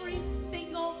every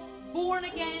single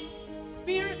born-again,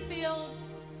 spirit-filled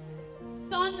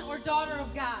son or daughter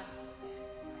of God.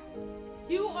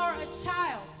 You are a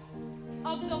child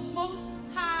of the Most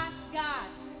High God.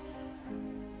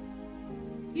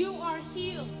 You are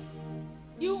healed.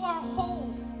 You are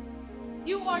whole.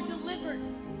 You are delivered.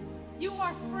 You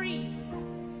are free.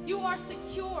 You are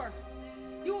secure.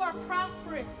 You are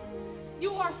prosperous.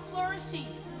 You are flourishing.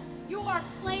 You are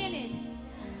planted.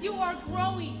 You are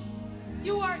growing.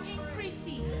 You are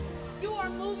increasing. You are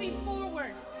moving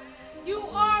forward. You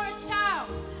are a child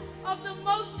of the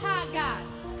Most High God.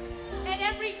 And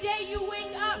every day you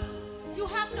wake up, you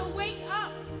have to wake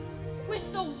up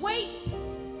with the weight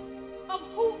of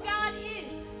who God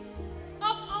is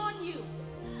up on you.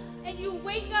 And you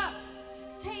wake up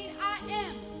saying, I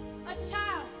am a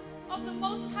child of the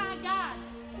Most High God.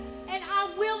 And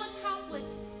I will accomplish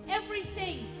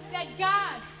everything that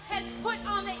God has put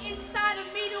on the inside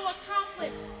of me to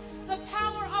accomplish. The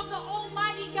power of the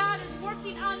Almighty God is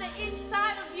working on the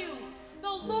inside of you.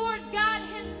 The Lord God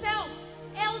himself,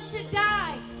 El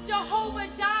Shaddai, Jehovah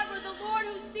Jireh, the Lord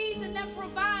who sees and then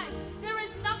provides. There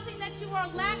is nothing that you are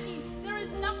lacking. There is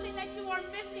nothing that you are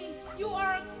missing. You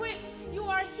are equipped. You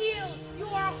are healed. You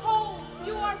are whole.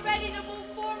 You are ready to move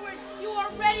forward. You are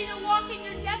ready to walk in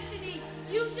your destiny.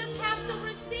 You just have to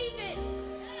receive it.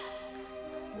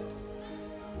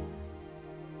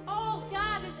 All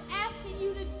God is asking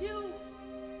you to do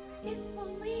is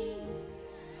believe.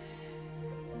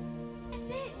 That's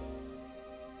it.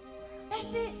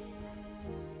 That's it.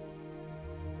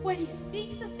 When he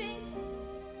speaks a thing,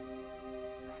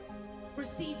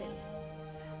 receive it.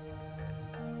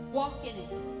 Walk in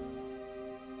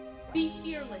it. Be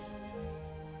fearless.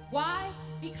 Why?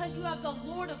 Because you have the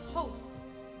Lord of hosts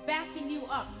backing you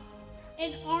up.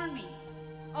 An army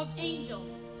of angels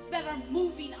that are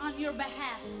moving on your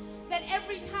behalf. That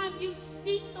every time you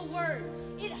speak the word,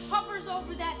 it hovers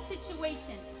over that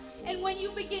situation. And when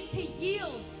you begin to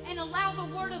yield and allow the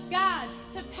word of God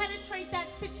to penetrate that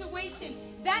situation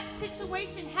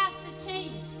has to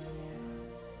change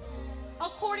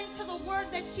according to the word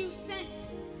that you sent.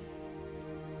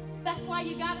 That's why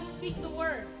you got to speak the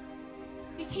word.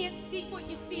 You can't speak what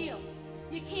you feel.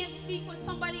 You can't speak what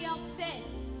somebody else said.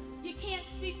 You can't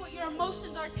speak what your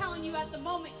emotions are telling you at the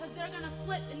moment, because they're going to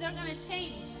flip and they're going to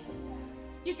change.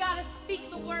 You got to speak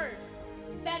the word.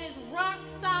 rock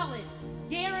solid,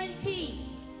 guaranteed,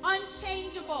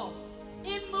 unchangeable,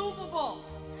 immovable.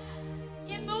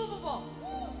 Immovable.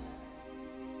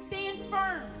 Stand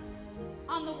firm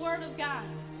on the word of God.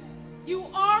 You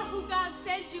are who God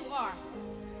says you are.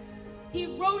 He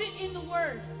wrote it in the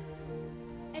word.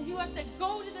 And you have to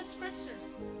go to the scriptures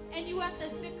and you have to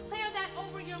declare that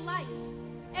over your life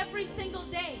every single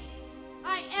day.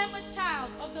 I am a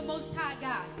child of the Most High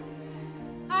God.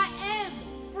 I am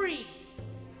free.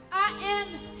 I am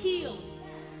healed.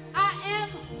 I am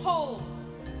whole.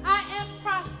 I am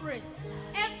prosperous.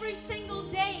 Every single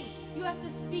day, you have to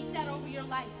speak that over your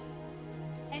life.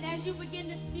 And as you begin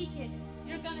to speak it,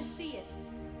 you're going to see it.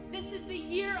 This is the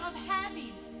year of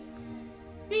having.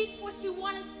 Speak what you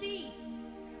want to see.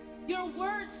 Your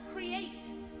words create.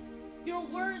 Your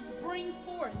words bring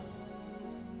forth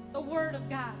the word of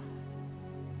God.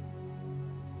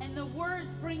 And the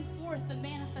words bring forth the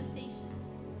manifestations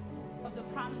of the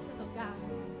promises of God.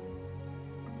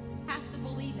 Have to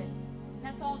believe it.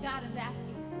 That's all God is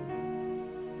asking.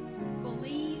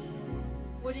 Believe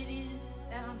what it is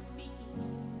that I'm speaking to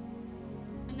you.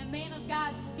 When the man of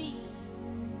God speaks,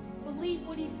 believe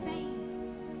what he's saying.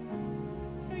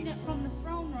 Hearing it from the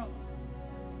throne room.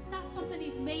 It's not something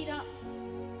he's made up.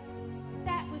 He's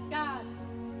sat with God.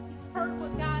 He's heard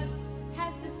what God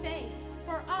has to say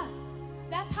for us.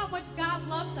 That's how much God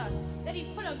loves us, that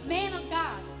he put a man of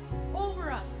God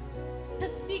over us to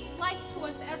speak life to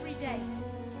us every day.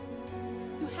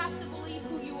 You have to believe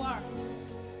who you are.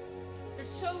 You're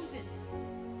chosen.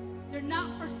 You're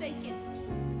not forsaken.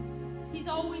 He's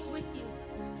always with you.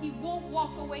 He won't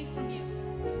walk away from you.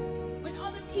 When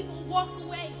other people walk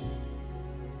away,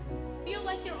 feel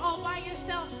like you're all by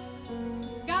yourself,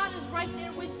 God is right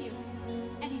there with you.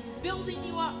 And he's building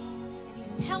you up. And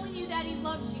he's telling you that he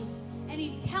loves you. And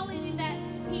he's telling you that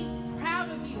he's proud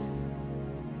of you.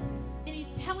 And he's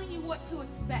telling you what to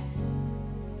expect.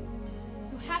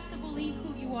 You have to believe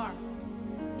who you are.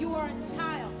 You are a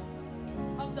child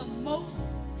of the Most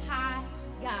High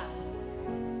God.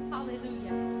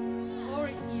 Hallelujah.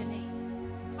 Glory to your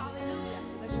name. Hallelujah.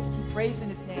 Let's just keep praising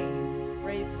his name.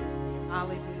 Praising his name.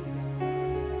 Hallelujah.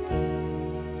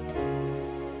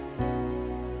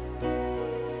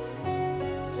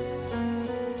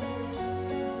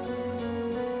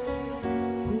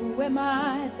 Who am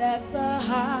I that the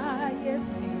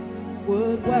highest king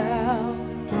would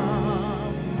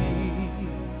welcome me?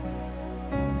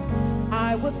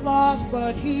 I was lost,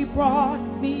 but he brought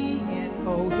me in.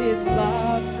 Oh, his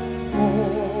love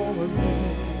for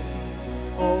me.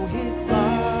 Oh, his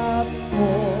love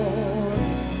for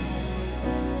me.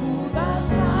 Who the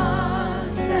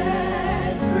Son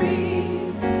sets free,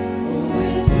 who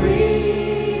is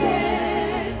free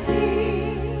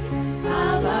indeed.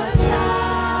 I'm a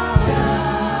child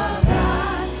of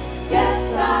God. Yes,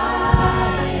 I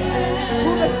am.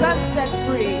 Who the Son sets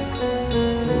free.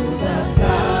 Who the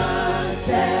Son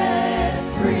sets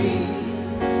free,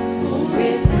 who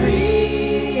is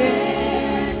free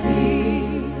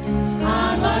indeed.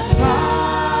 I'm a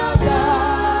child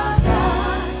of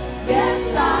God. Yes,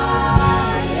 I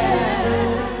am.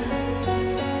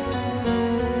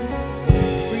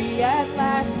 Free at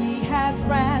last, he has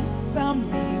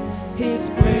ransomed me. His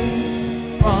grace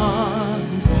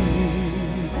runs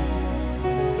deep.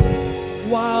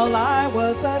 While I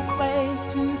was a slave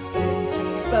to sin,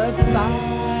 Jesus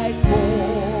died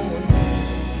for me.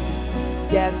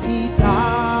 Yes, he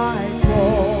died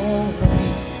for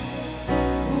me.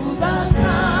 Who the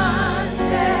Son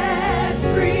sets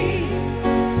free,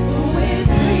 who is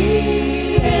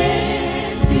free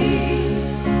indeed.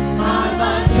 I'm a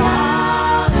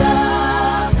child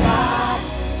of God.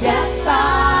 Yes, I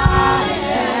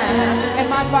am. In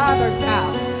my Father's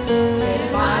house.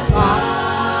 In my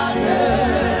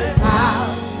Father's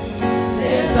house.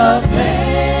 There's a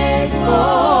place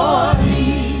for me.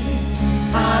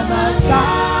 I'm a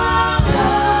child of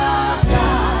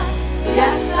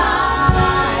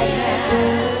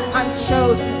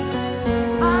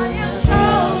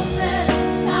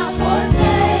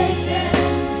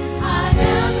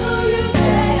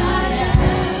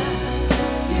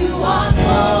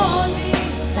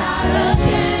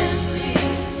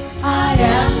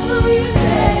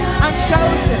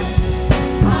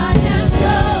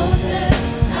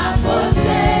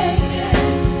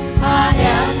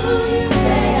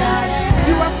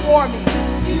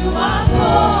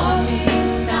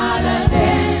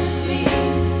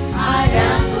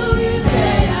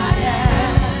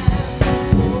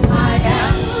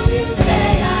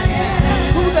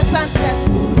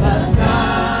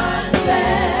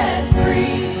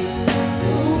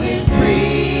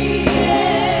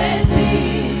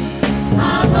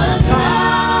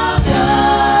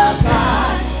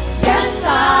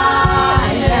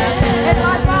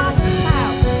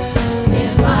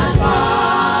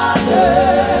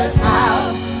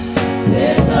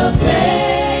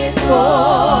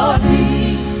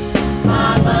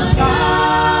I'm a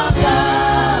child of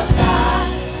God.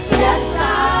 Yes, I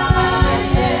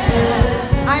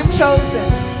am. I am chosen.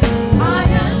 I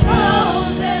am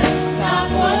chosen, not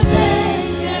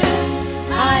forsaken.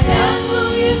 I am who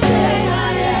you say I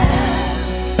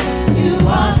am. You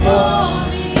are for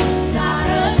me, not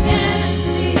against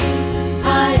me. I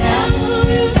am who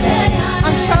you say I am.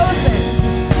 I'm chosen.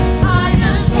 I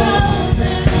am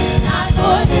chosen, not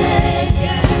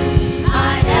forsaken. I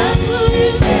am who you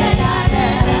say I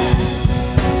am.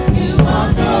 You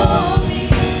are for me,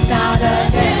 not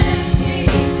against me.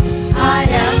 I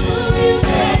am who you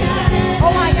say I am.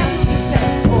 Oh, I am who you say.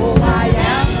 Oh, I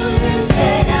am who you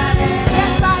say I am.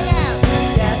 Yes, I am.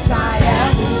 Yes, I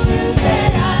am who you say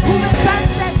I Who am. the Son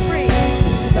sets free.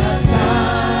 The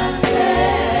Son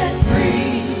sets free.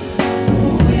 Who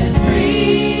is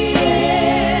free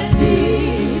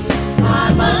indeed.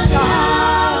 I'm a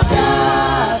child of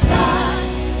God.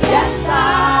 Yes, I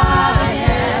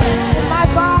am. In my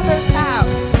Father's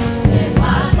house. In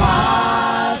my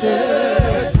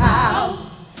Father's house,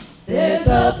 there's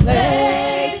a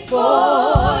place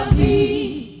for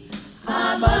me.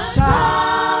 I'm a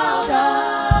child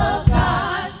of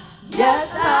God. Yes,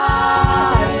 I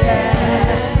am.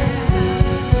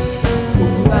 Who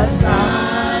the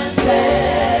Son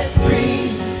sets free,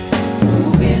 who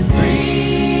is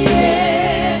free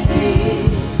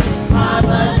indeed. I'm a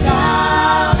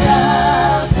child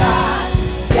of God.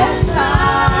 Yes, I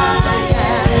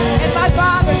am. In my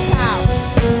Father's house.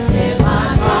 In my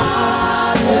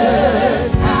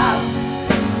Father's house,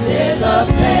 there's a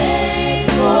place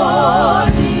for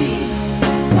me.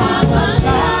 I'm a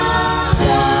child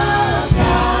of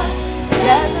God.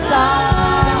 Yes, I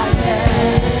am.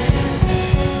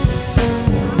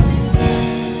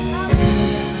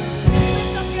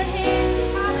 Lift up your hands.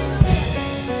 Hallelujah.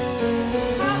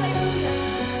 Hallelujah.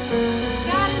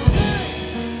 God is good.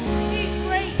 He's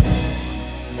great.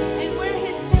 And we're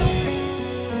his children.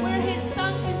 We're his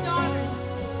sons and daughters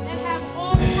that have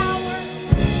all power,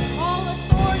 all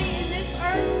authority in this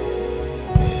earth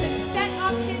to set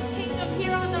up his kingdom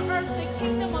here on the earth. The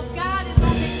kingdom of God is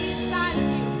on the inside of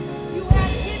you. You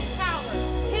have his power,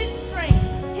 his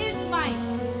strength, his might.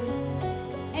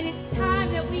 And it's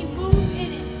time that we move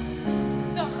in it.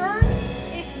 The earth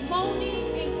is moaning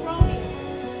and groaning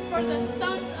for the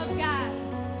sons of God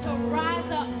to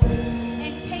rise up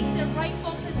and take their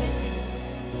rightful positions,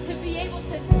 to be able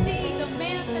to see the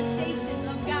manifestations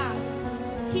of God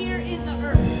here in the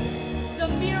earth, the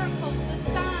miracles,